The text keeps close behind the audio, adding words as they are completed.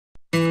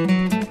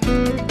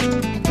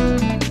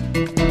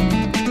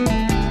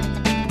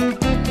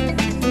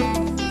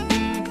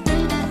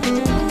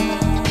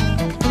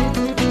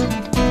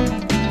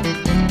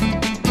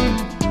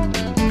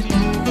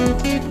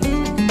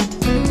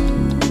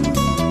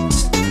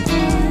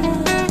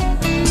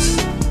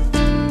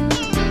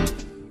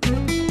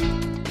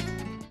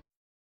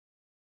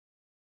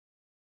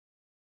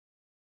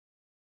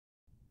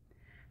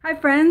Hi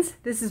friends,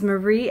 this is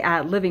Marie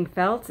at Living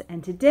Felt,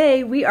 and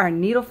today we are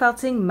needle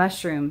felting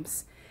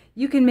mushrooms.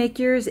 You can make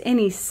yours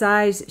any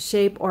size,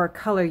 shape, or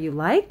color you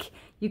like.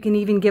 You can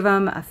even give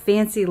them a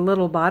fancy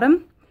little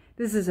bottom.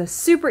 This is a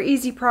super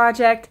easy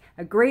project,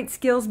 a great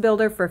skills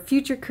builder for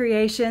future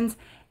creations,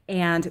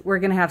 and we're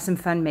going to have some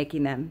fun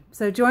making them.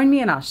 So join me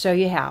and I'll show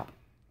you how.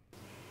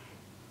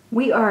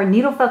 We are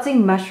needle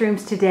felting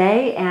mushrooms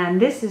today, and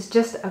this is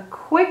just a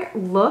quick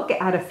look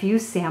at a few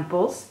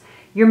samples.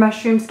 Your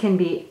mushrooms can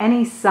be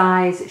any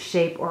size,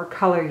 shape, or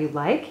color you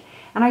like.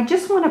 And I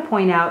just want to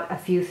point out a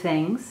few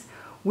things.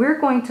 We're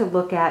going to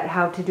look at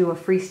how to do a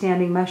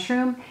freestanding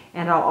mushroom,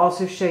 and I'll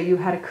also show you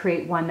how to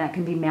create one that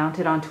can be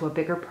mounted onto a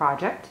bigger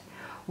project.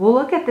 We'll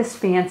look at this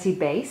fancy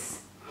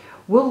base.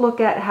 We'll look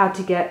at how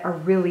to get a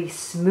really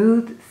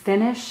smooth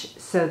finish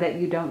so that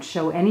you don't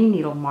show any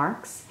needle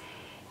marks.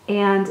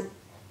 And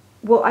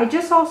well, I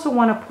just also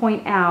want to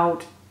point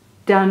out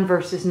done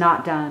versus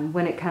not done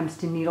when it comes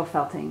to needle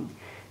felting.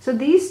 So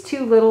these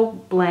two little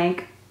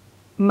blank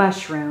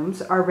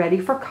mushrooms are ready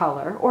for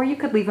color, or you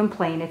could leave them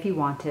plain if you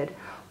wanted.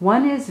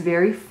 One is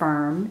very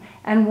firm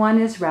and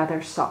one is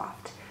rather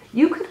soft.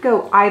 You could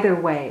go either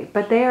way,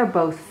 but they are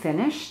both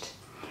finished.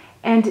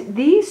 And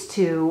these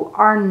two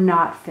are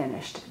not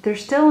finished. They're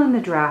still in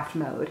the draft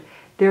mode.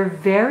 They're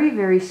very,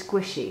 very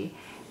squishy.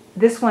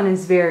 This one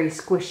is very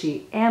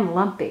squishy and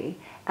lumpy.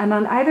 And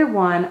on either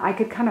one, I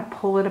could kind of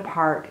pull it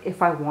apart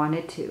if I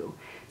wanted to.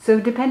 So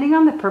depending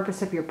on the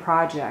purpose of your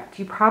project,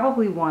 you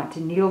probably want to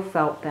needle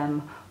felt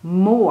them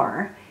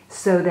more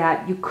so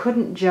that you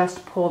couldn't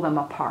just pull them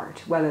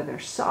apart. Whether they're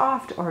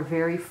soft or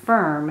very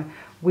firm,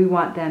 we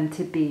want them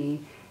to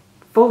be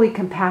fully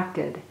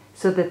compacted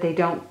so that they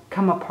don't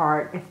come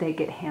apart if they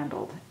get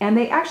handled. And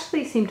they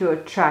actually seem to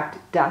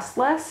attract dust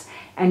less,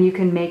 and you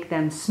can make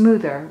them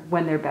smoother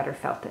when they're better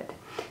felted.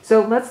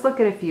 So let's look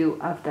at a few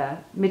of the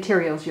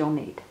materials you'll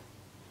need.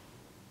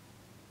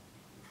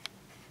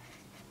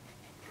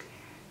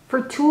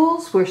 For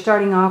tools, we're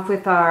starting off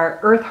with our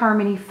Earth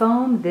Harmony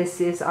foam.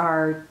 This is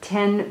our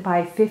 10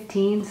 by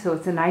 15, so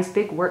it's a nice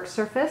big work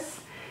surface.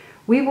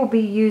 We will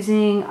be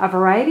using a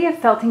variety of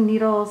felting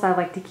needles. I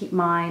like to keep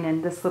mine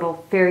and this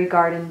little fairy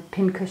garden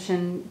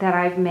pincushion that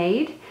I've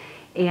made,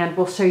 and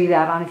we'll show you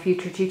that on a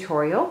future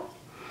tutorial.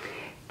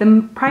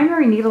 The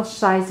primary needle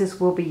sizes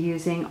we'll be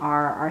using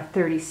are our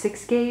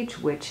 36 gauge,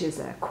 which is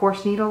a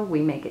coarse needle.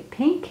 We make it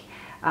pink.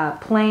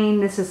 Plain,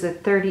 this is a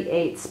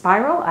 38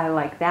 spiral. I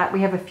like that.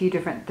 We have a few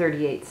different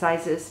 38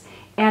 sizes,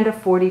 and a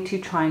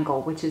 42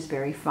 triangle, which is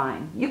very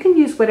fine. You can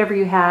use whatever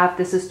you have.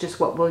 This is just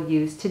what we'll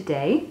use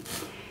today.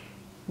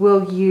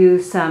 We'll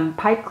use some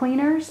pipe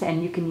cleaners,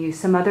 and you can use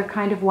some other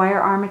kind of wire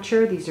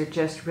armature. These are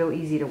just real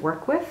easy to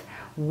work with.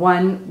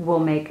 One will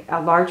make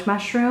a large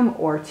mushroom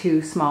or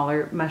two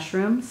smaller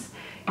mushrooms.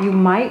 You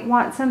might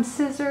want some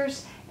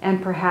scissors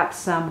and perhaps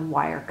some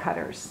wire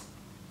cutters.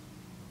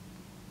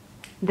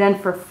 Then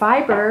for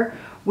fiber,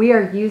 we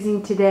are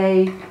using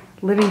today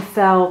Living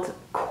Felt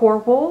core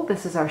wool.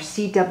 This is our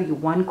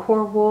CW1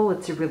 core wool.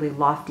 It's a really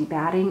lofty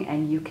batting,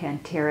 and you can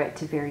tear it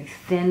to very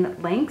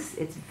thin lengths.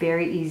 It's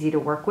very easy to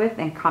work with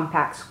and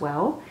compacts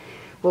well.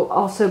 We'll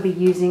also be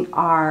using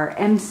our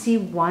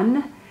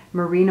MC1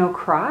 Merino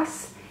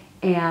Cross,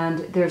 and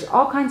there's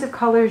all kinds of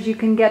colors you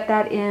can get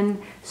that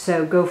in,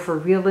 so go for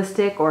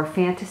realistic or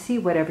fantasy,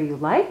 whatever you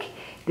like.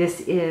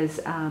 This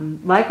is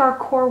like our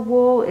core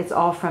wool. It's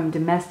all from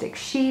domestic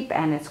sheep,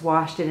 and it's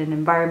washed in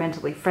an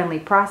environmentally friendly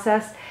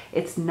process.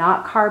 It's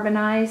not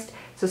carbonized,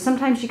 so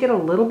sometimes you get a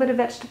little bit of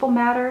vegetable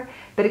matter,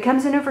 but it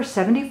comes in over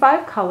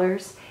 75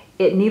 colors.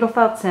 It needle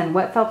felts and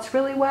wet felts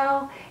really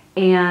well,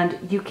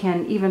 and you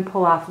can even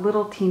pull off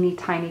little teeny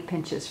tiny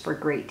pinches for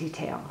great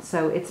detail.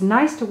 So it's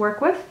nice to work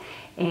with,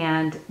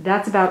 and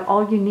that's about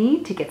all you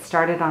need to get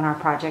started on our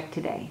project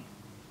today.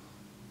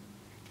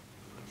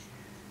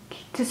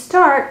 To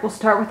start, we'll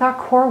start with our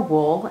core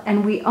wool,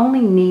 and we only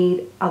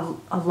need a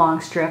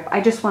long strip. I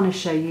just want to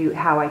show you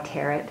how I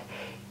tear it.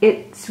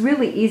 It's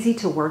really easy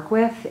to work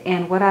with,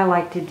 and what I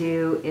like to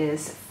do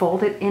is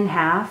fold it in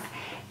half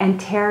and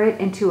tear it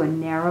into a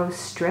narrow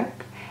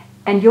strip.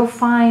 And you'll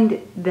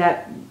find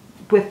that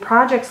with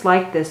projects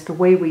like this, the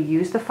way we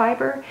use the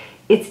fiber,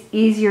 it's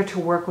easier to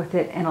work with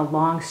it in a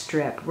long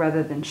strip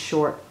rather than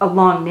short, a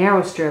long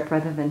narrow strip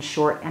rather than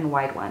short and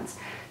wide ones.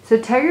 So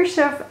tear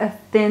yourself a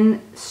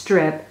thin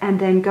strip and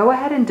then go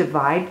ahead and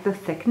divide the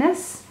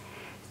thickness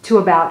to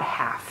about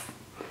half.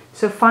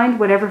 So find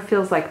whatever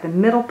feels like the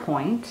middle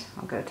point.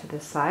 I'll go to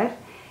this side,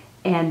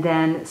 and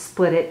then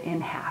split it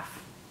in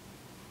half.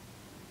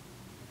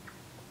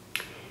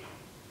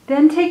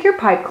 Then take your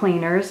pipe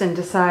cleaners and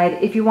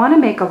decide if you want to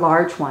make a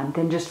large one,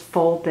 then just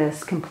fold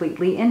this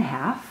completely in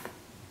half.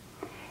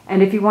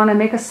 And if you want to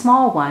make a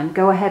small one,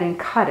 go ahead and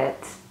cut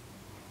it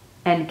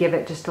and give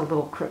it just a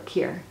little crook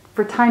here.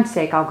 For time's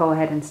sake, I'll go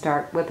ahead and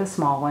start with a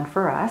small one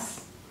for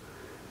us.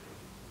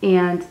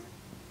 And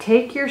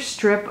take your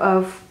strip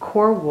of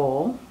core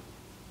wool.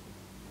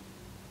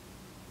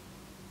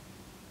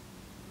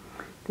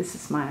 This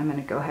is mine. I'm going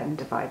to go ahead and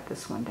divide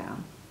this one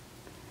down.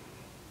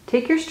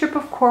 Take your strip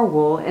of core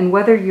wool, and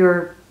whether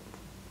you're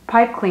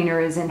pipe cleaner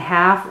is in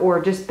half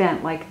or just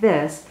bent like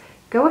this,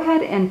 go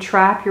ahead and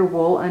trap your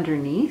wool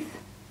underneath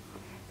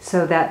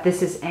so that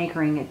this is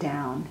anchoring it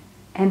down,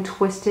 and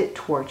twist it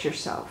towards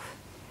yourself.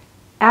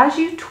 As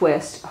you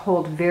twist,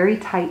 hold very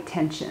tight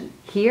tension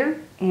here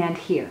and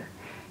here.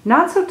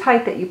 Not so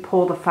tight that you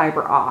pull the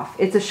fiber off.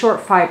 It's a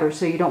short fiber,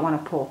 so you don't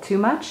want to pull too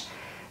much,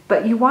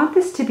 but you want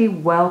this to be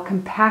well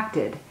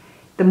compacted.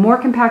 The more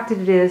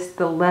compacted it is,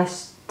 the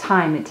less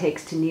time it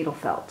takes to needle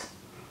felt.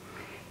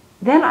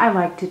 Then I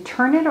like to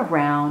turn it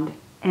around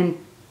and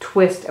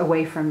twist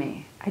away from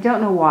me. I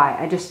don't know why,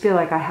 I just feel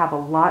like I have a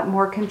lot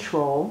more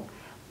control,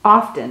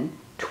 often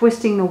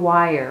twisting the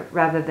wire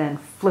rather than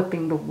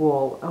flipping the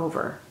wool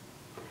over.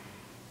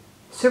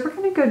 So we're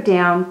going to go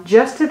down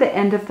just to the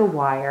end of the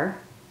wire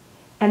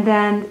and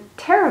then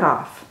tear it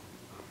off.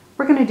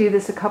 We're going to do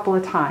this a couple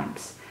of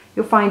times.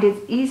 You'll find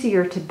it's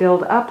easier to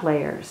build up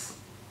layers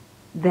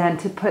than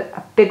to put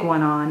a big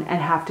one on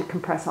and have to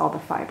compress all the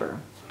fiber.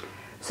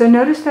 So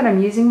notice that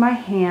I'm using my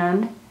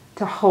hand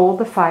to hold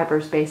the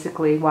fibers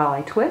basically while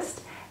I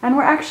twist, and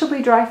we're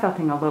actually dry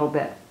felting a little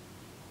bit.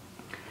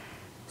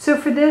 So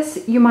for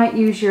this, you might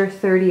use your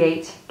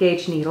 38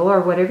 gauge needle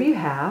or whatever you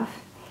have,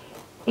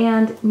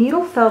 and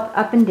needle felt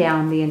up and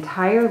down the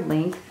entire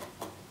length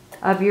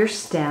of your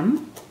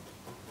stem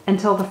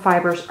until the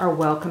fibers are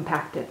well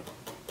compacted.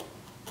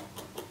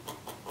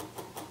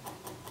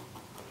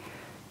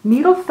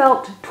 Needle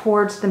felt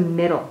towards the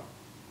middle.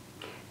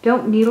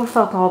 Don't needle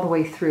felt all the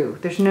way through.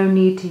 There's no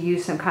need to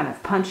use some kind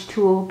of punch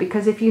tool,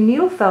 because if you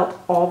needle felt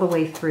all the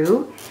way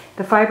through,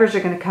 the fibers are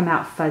going to come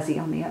out fuzzy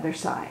on the other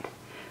side.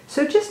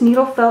 So just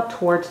needle felt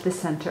towards the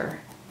center.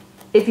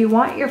 If you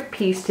want your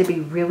piece to be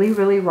really,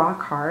 really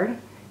rock hard,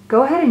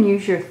 go ahead and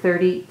use your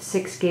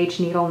 36 gauge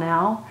needle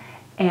now,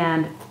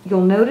 and you'll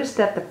notice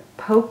that the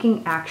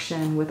poking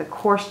action with a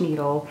coarse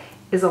needle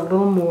is a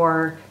little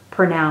more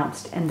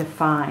pronounced and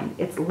defined.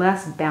 It's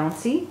less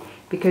bouncy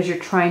because you're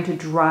trying to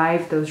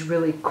drive those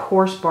really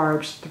coarse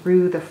barbs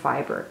through the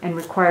fiber and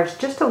requires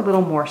just a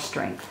little more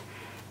strength,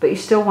 but you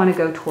still want to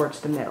go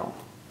towards the middle.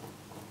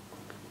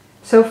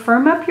 So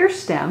firm up your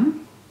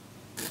stem.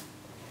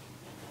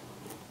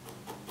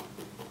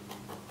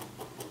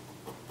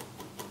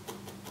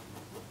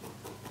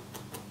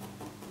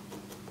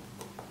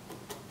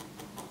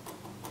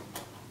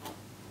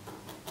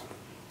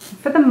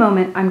 For the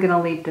moment, I'm going to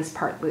leave this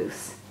part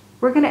loose.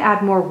 We're going to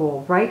add more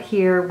wool right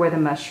here where the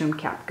mushroom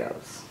cap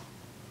goes.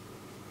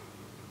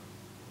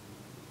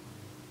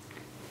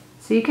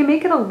 So you can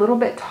make it a little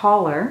bit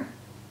taller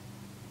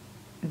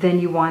than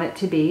you want it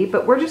to be,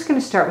 but we're just going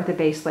to start with the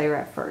base layer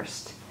at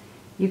first.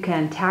 You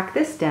can tack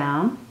this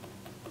down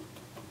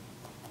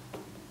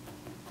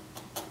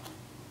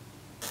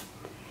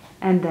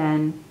and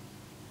then,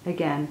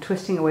 again,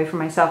 twisting away from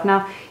myself.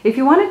 Now, if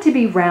you want it to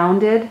be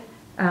rounded,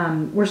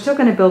 we're still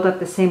going to build up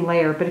the same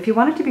layer, but if you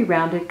want it to be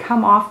rounded,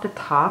 come off the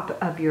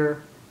top of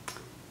your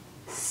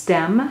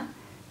stem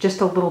just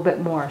a little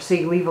bit more so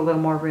you leave a little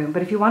more room.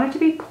 But if you want it to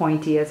be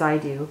pointy, as I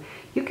do,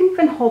 you can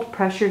even hold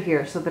pressure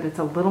here so that it's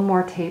a little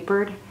more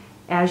tapered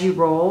as you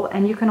roll,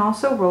 and you can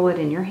also roll it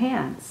in your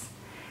hands.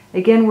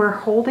 Again, we're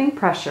holding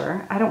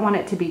pressure. I don't want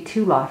it to be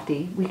too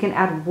lofty. We can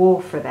add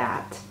wool for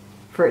that,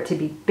 for it to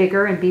be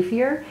bigger and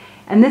beefier.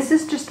 And this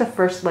is just the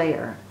first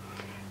layer.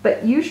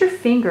 But use your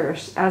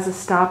fingers as a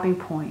stopping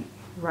point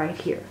right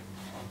here.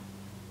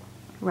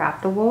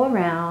 Wrap the wool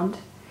around.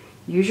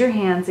 Use your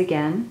hands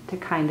again to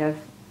kind of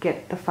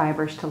get the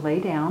fibers to lay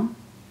down.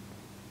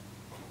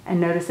 And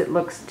notice it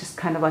looks just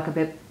kind of like a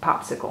big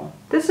popsicle.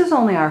 This is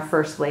only our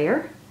first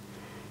layer.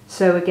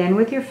 So again,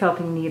 with your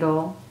felting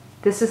needle,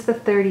 this is the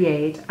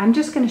 38. I'm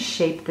just going to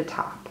shape the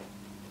top.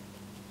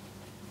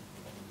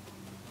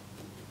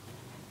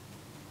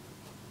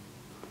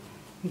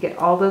 You get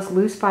all those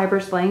loose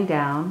fibers laying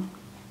down.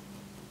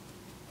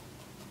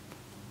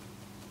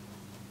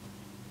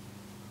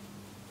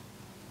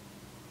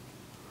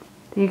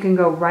 Then you can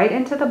go right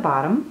into the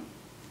bottom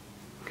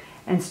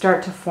and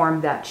start to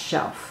form that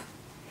shelf.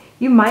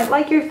 You might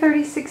like your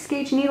 36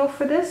 gauge needle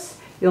for this.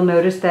 You'll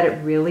notice that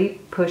it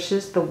really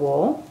pushes the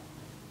wool.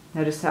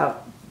 Notice how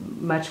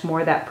much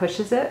more that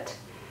pushes it.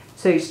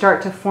 So you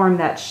start to form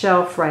that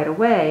shelf right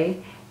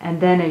away,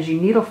 and then as you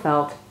needle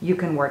felt, you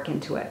can work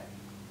into it.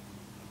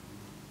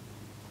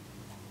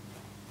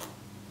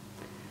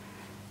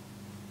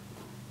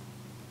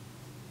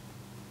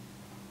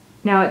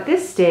 Now at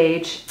this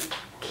stage,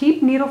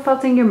 keep needle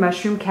felting your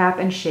mushroom cap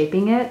and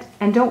shaping it,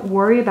 and don't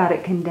worry about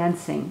it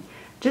condensing.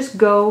 Just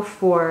go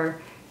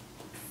for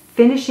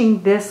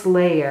finishing this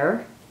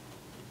layer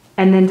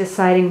and then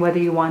deciding whether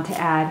you want to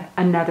add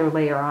another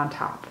layer on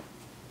top.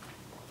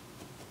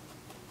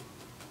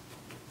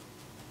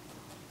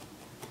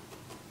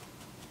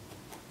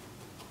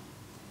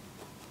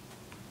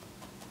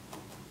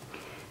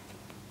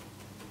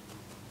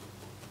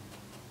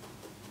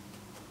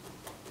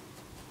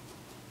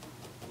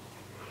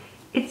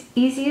 It's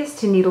easiest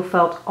to needle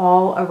felt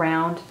all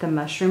around the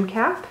mushroom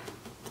cap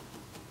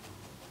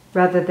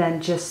rather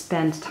than just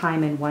spend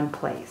time in one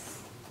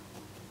place.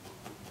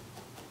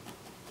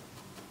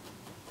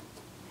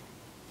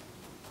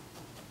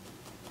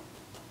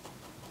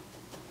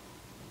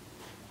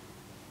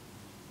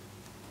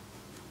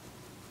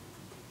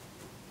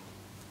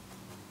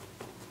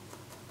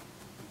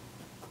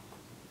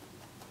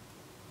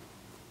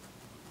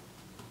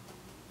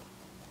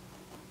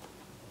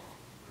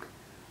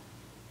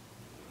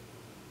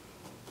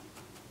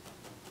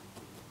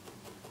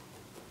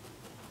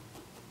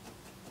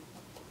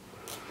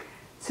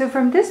 So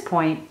from this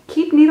point,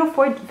 keep needle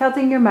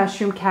felting your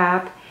mushroom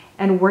cap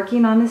and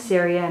working on this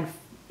area, and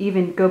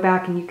even go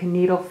back and you can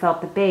needle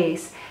felt the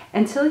base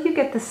until you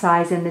get the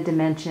size and the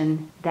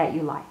dimension that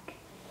you like.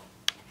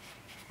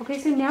 Okay,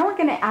 so now we're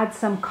going to add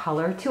some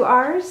color to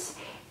ours,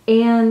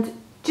 and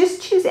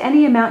just choose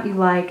any amount you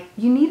like.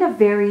 You need a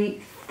very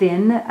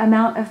thin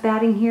amount of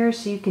batting here,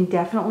 so you can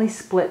definitely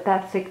split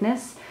that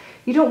thickness.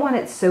 You don't want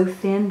it so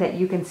thin that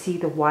you can see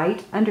the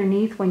white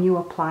underneath when you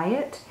apply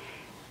it,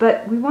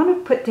 but we want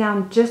to put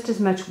down just as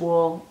much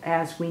wool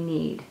as we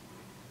need.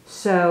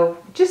 So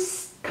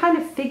just kind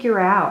of figure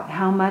out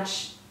how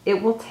much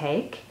it will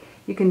take.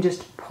 You can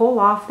just pull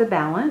off the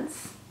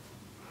balance,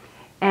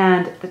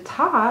 and the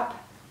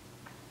top,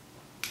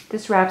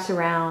 this wraps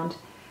around,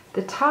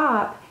 the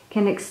top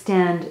can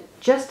extend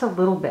just a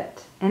little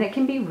bit, and it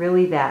can be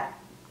really that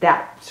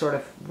sort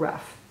of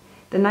rough.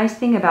 The nice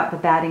thing about the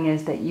batting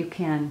is that you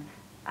can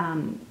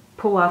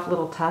pull off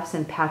little tufts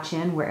and patch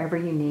in wherever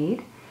you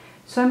need.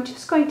 So I'm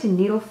just going to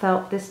needle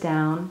felt this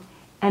down,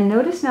 and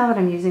notice now that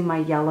I'm using my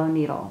yellow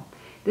needle.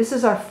 This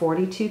is our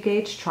 42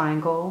 gauge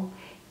triangle.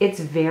 It's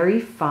very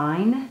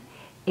fine,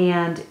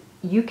 and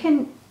you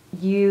can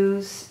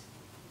use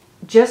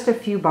just a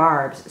few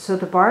barbs. So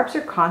the barbs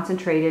are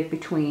concentrated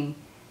between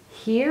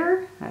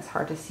here, that's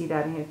hard to see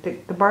that in here.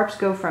 The barbs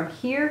go from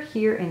here,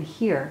 here, and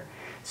here.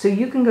 So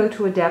you can go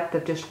to a depth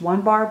of just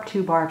 1 barb,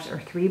 2 barbs, or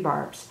 3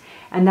 barbs.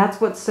 And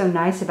that's what's so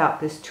nice about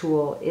this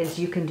tool, is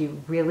you can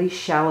do really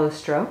shallow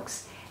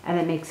strokes, and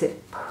it makes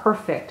it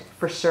perfect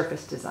for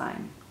surface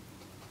design.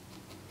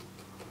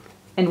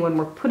 And when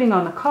we're putting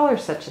on the collar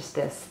such as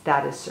this,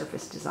 that is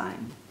surface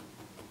design.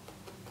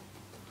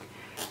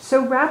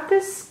 So wrap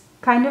this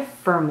kind of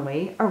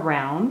firmly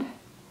around.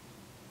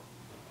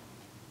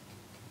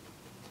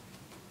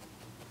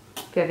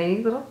 If you have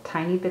any little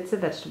tiny bits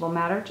of vegetable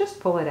matter, just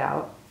pull it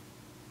out.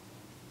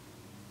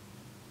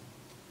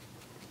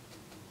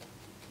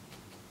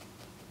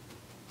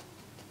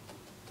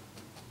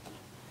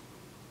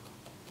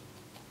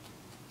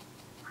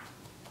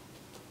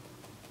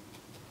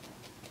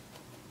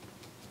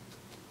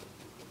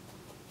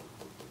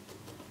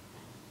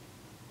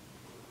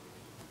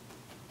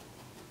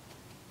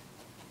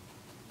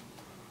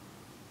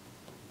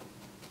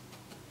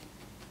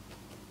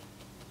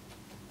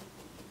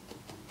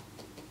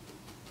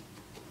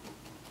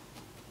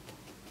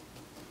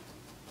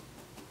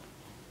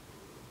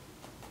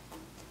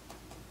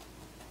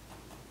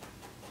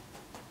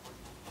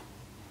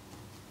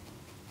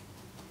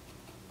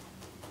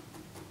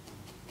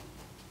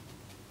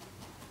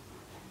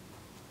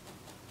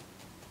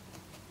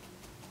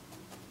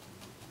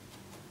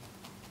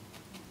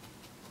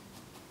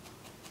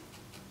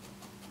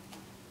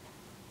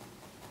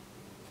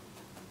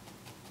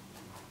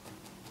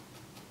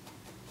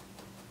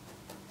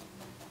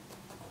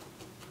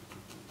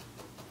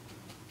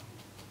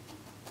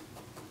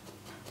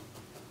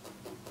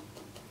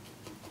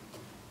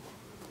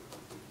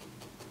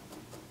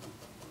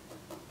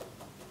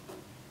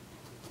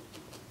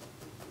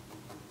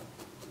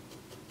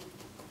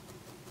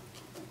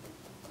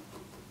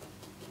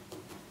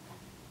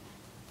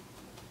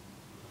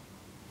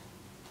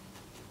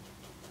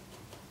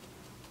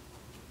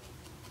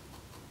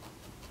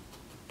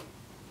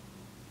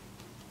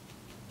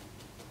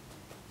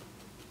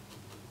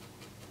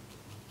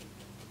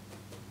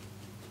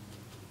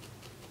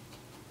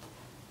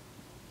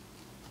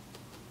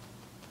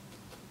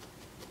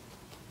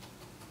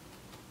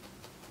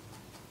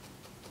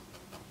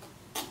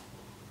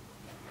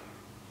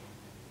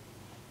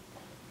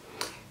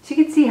 So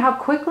you can see how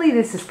quickly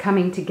this is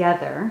coming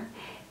together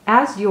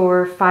as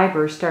your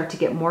fibers start to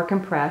get more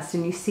compressed,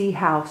 and you see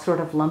how sort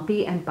of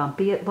lumpy and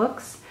bumpy it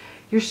looks.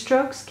 Your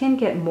strokes can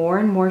get more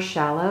and more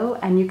shallow,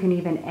 and you can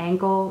even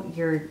angle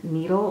your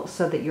needle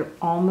so that you're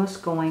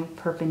almost going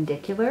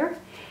perpendicular.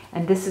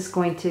 And this is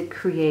going to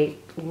create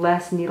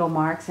less needle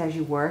marks as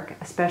you work,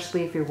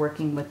 especially if you're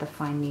working with a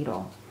fine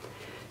needle.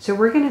 So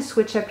we're going to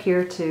switch up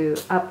here to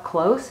up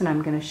close, and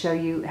I'm going to show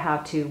you how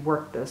to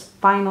work those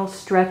final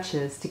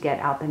stretches to get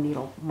out the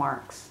needle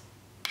marks.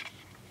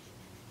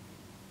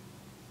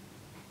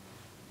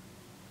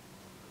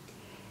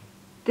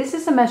 This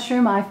is a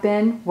mushroom I've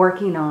been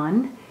working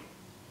on,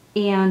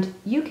 and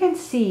you can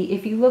see,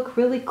 if you look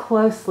really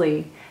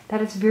closely,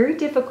 that it's very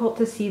difficult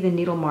to see the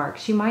needle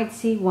marks. You might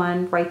see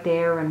one right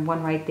there and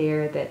one right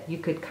there that you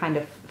could kind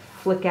of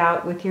flick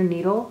out with your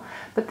needle,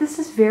 but this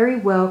is very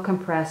well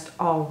compressed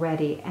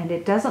already, and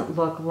it doesn't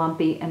look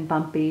lumpy and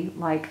bumpy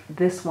like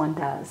this one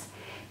does.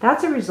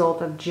 That's a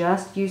result of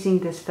just using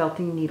this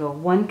felting needle,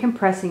 1,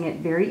 compressing it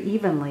very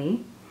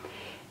evenly,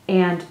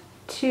 and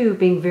 2,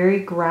 being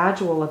very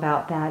gradual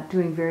about that,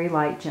 doing very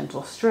light,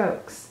 gentle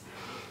strokes.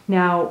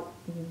 Now,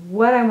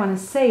 what I want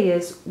to say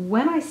is,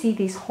 when I see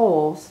these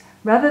holes,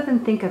 rather than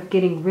think of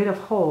getting rid of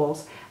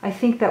holes, I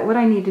think that what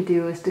I need to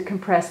do is to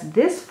compress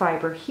this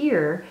fiber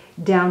here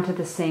down to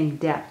the same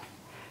depth.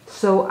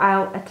 So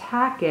I'll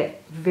attack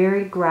it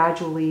very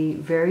gradually,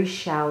 very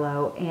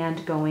shallow,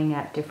 and going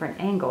at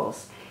different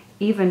angles,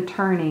 even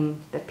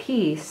turning the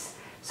piece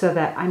so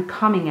that I'm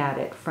coming at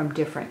it from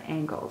different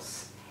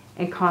angles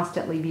and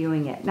constantly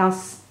viewing it. Now,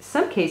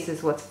 some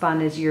cases what's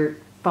fun is your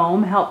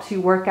foam helps you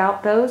work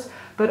out those,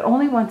 but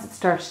only once it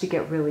starts to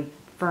get really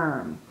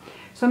firm.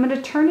 So I'm going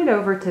to turn it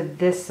over to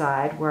this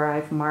side where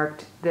I've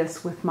marked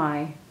this with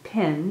my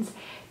pins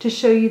to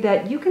show you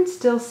that you can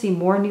still see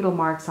more needle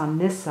marks on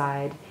this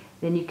side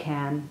than you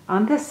can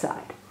on this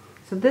side.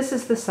 So this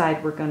is the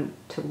side we're going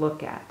to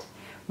look at.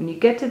 When you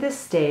get to this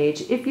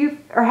stage, if you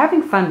are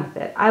having fun with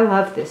it, I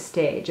love this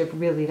stage of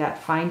really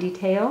that fine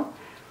detail.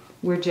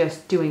 We're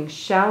just doing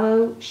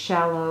shallow,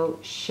 shallow,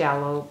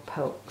 shallow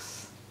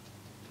pokes.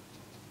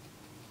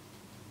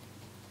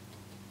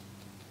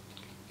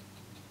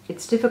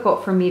 It's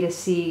difficult for me to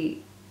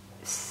see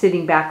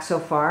sitting back so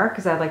far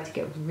because I like to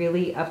get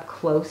really up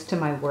close to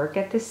my work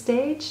at this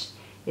stage.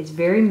 It's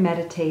very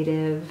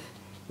meditative,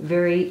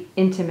 very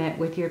intimate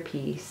with your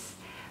piece.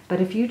 But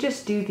if you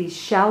just do these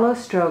shallow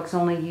strokes,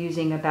 only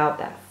using about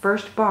that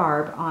first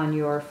barb on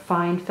your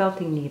fine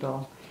felting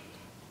needle,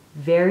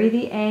 vary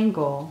the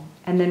angle,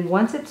 and then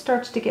once it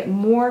starts to get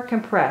more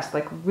compressed,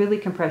 like really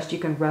compressed, you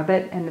can rub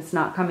it and it's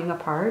not coming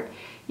apart.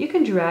 You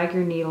can drag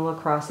your needle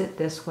across it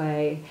this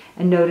way,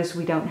 and notice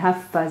we don't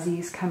have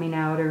fuzzies coming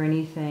out or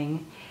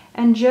anything.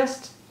 And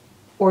just,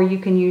 or you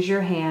can use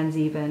your hands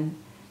even,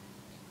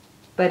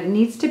 but it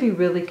needs to be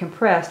really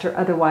compressed or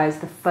otherwise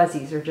the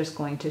fuzzies are just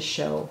going to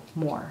show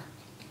more.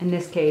 In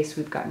this case,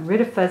 we've gotten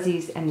rid of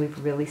fuzzies and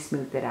we've really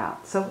smoothed it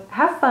out. So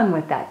have fun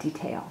with that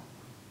detail.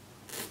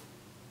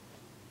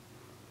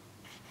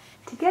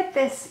 To get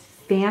this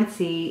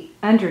fancy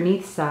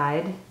underneath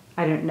side,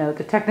 I don't know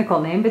the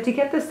technical name, but to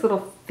get this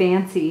little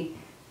fancy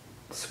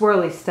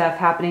swirly stuff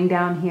happening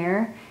down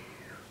here,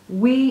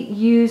 we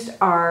used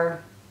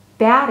our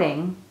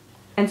batting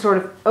and sort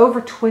of over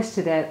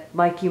twisted it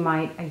like you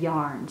might a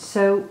yarn.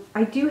 So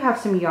I do have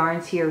some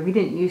yarns here. We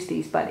didn't use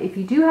these, but if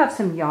you do have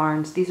some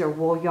yarns, these are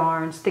wool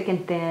yarns, thick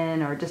and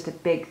thin, or just a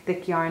big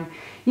thick yarn,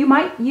 you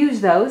might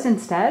use those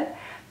instead.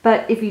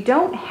 But if you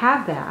don't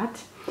have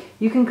that,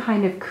 you can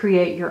kind of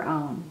create your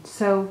own.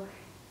 So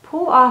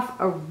pull off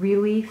a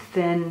really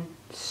thin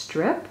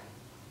strip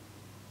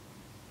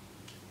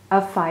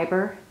of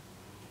fiber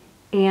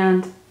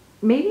and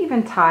maybe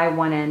even tie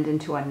one end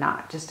into a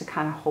knot just to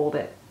kind of hold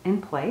it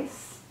in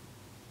place.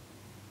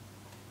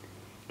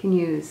 You can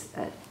use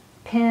a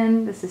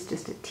pin. This is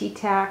just a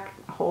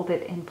T-tack, hold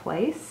it in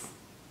place.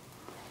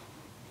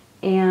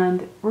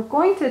 And we're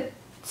going to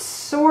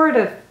sort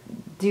of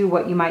do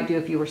what you might do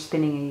if you were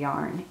spinning a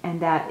yarn,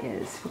 and that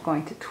is we're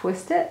going to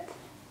twist it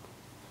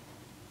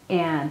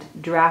and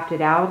draft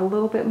it out a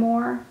little bit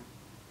more,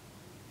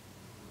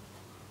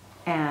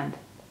 and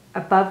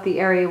above the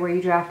area where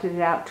you drafted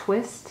it out,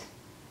 twist.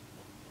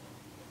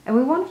 And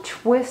we want to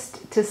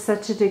twist to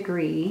such a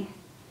degree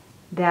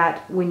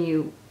that when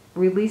you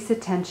release the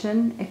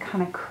tension, it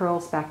kind of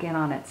curls back in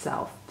on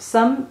itself.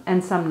 Some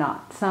and some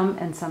not, some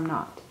and some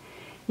not.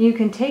 You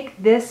can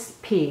take this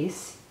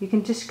piece, you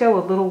can just go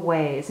a little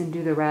ways and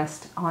do the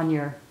rest on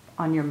your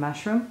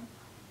mushroom.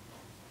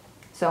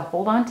 So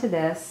hold on to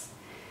this.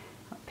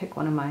 I'll pick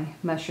one of my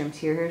mushrooms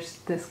here. Here's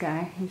this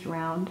guy, he's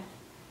round.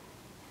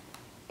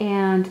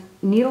 And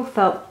needle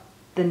felt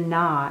the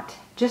knot.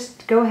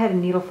 Just go ahead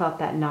and needle felt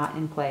that knot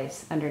in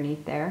place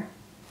underneath there.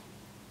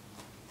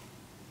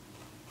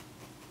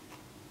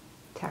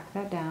 Tack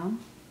that down.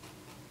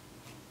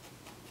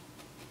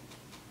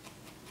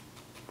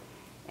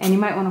 And you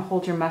might want to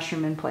hold your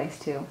mushroom in place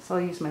too. So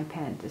I'll use my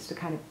pen just to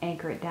kind of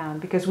anchor it down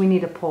because we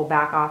need to pull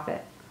back off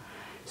it.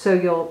 So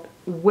you'll,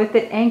 with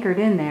it anchored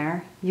in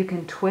there, you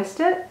can twist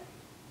it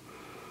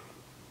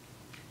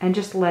and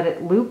just let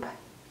it loop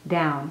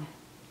down.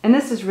 And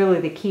this is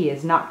really the key,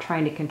 is not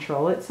trying to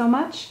control it so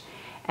much.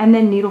 And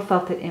then needle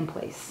felt it in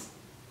place.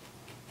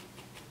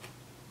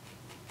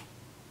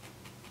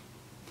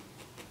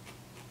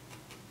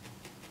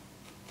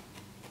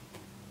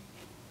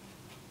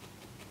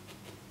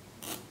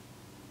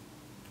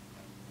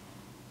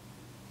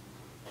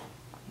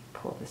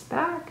 Pull this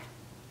back.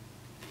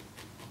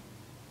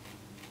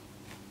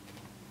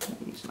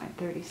 Use my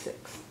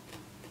 36.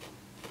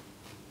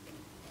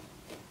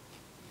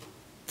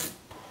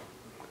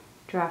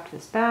 Draft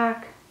this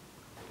back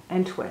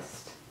and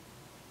twist.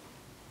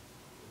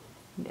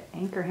 And to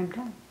anchor him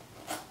down.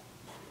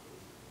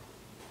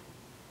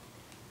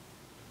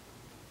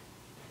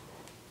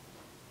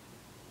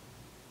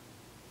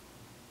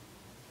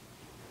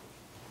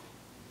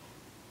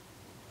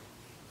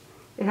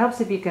 It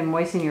helps if you can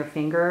moisten your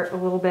finger a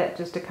little bit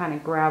just to kind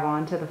of grab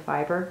onto the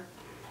fiber.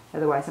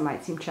 Otherwise it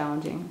might seem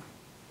challenging.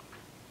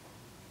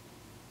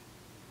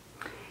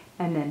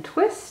 And then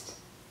twist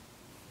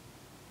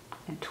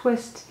and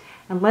twist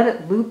and let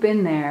it loop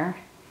in there,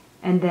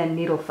 and then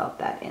needle felt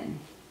that in.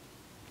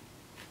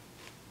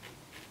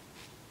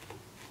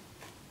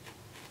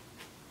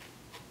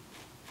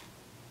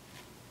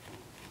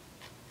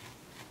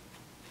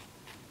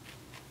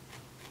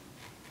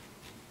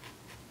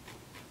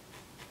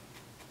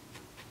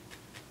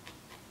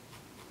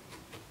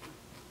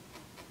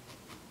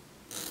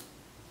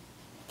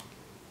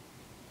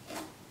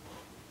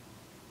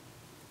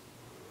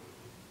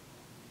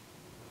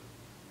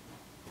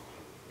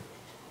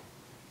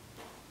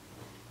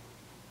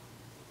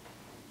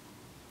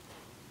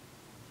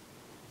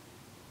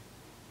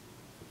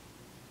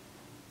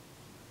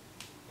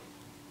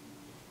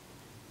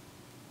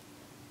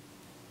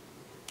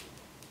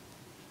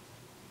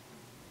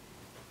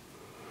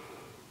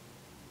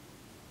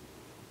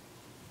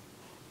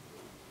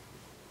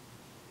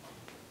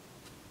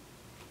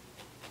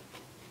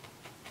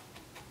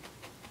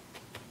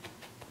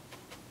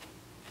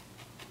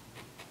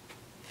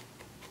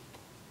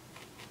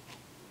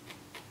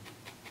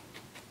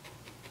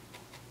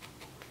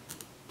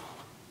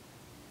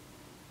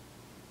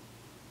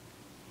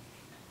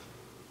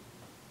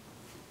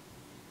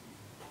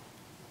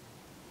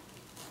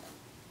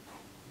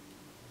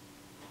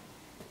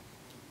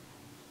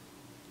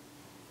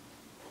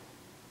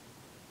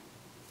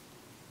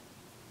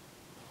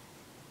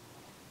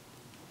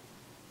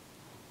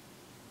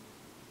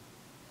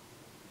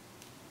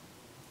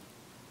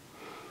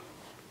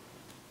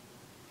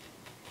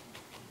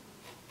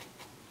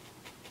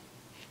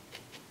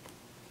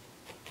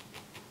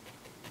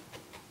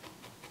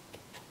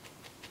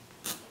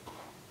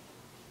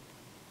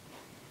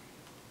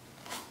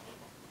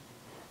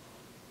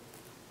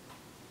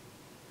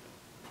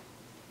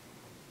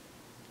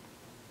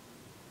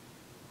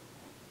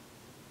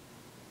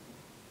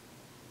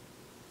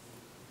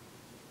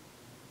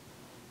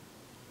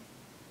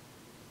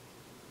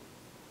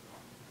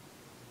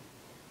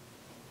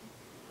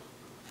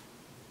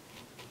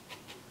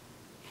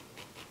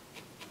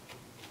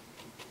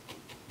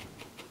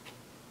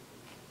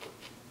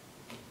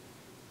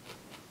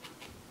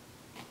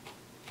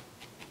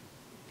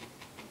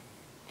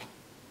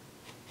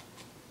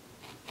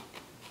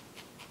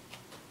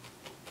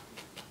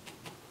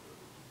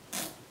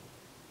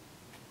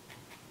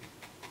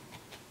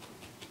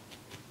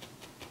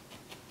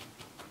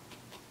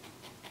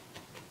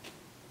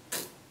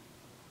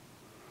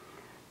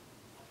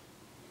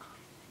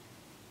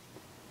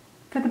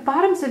 For the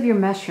bottoms of your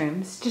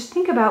mushrooms, just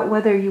think about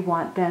whether you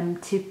want them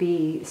to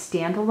be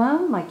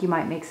standalone, like you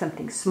might make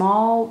something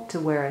small to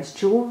wear as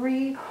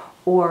jewelry,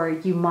 or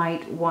you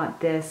might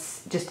want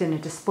this just in a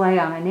display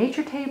on a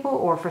nature table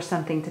or for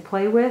something to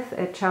play with,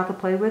 a child to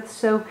play with.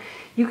 So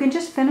you can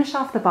just finish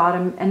off the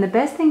bottom, and the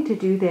best thing to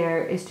do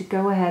there is to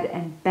go ahead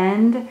and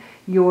bend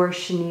your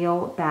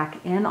chenille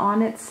back in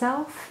on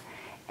itself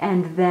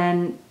and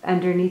then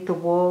underneath the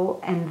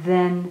wool, and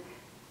then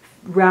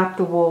wrap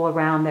the wool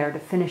around there to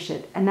finish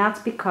it. And that's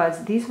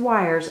because these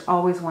wires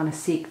always want to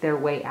seek their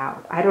way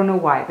out. I don't know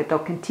why, but they'll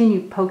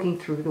continue poking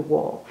through the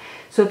wool.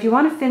 So if you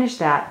want to finish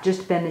that,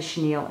 just bend the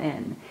chenille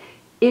in.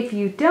 If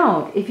you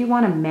don't, if you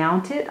want to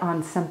mount it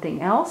on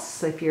something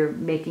else, if you're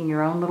making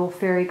your own little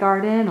fairy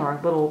garden or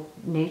a little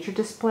nature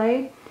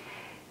display,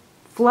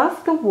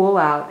 fluff the wool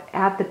out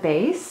at the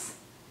base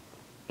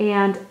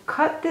and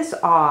cut this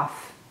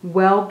off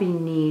well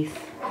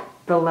beneath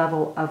the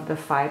level of the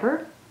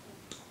fiber,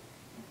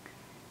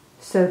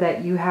 so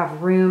that you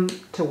have room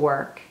to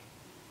work.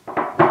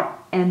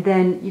 And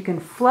then you can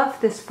fluff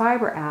this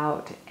fiber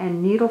out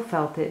and needle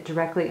felt it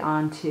directly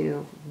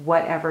onto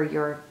whatever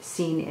your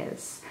scene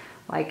is.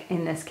 Like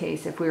in this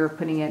case, if we were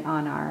putting it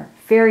on our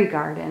fairy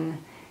garden,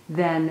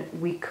 then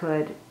we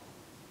could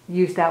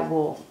use that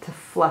wool to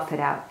fluff it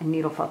out and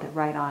needle felt it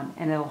right on,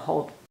 and it'll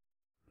hold.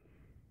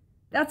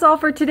 That's all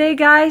for today,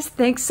 guys.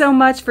 Thanks so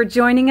much for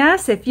joining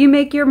us. If you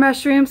make your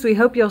mushrooms, we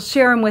hope you'll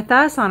share them with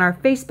us on our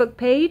Facebook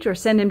page or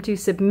send them to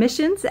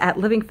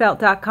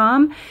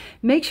submissions@livingfelt.com.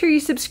 Make sure you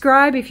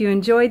subscribe if you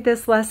enjoyed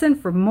this lesson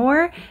for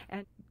more.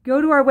 And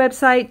go to our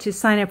website to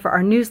sign up for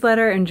our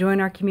newsletter and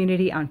join our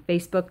community on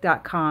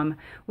facebook.com.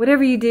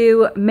 Whatever you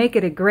do, make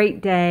it a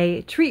great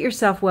day. Treat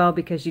yourself well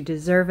because you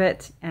deserve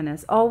it. And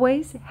as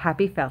always,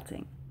 happy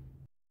felting.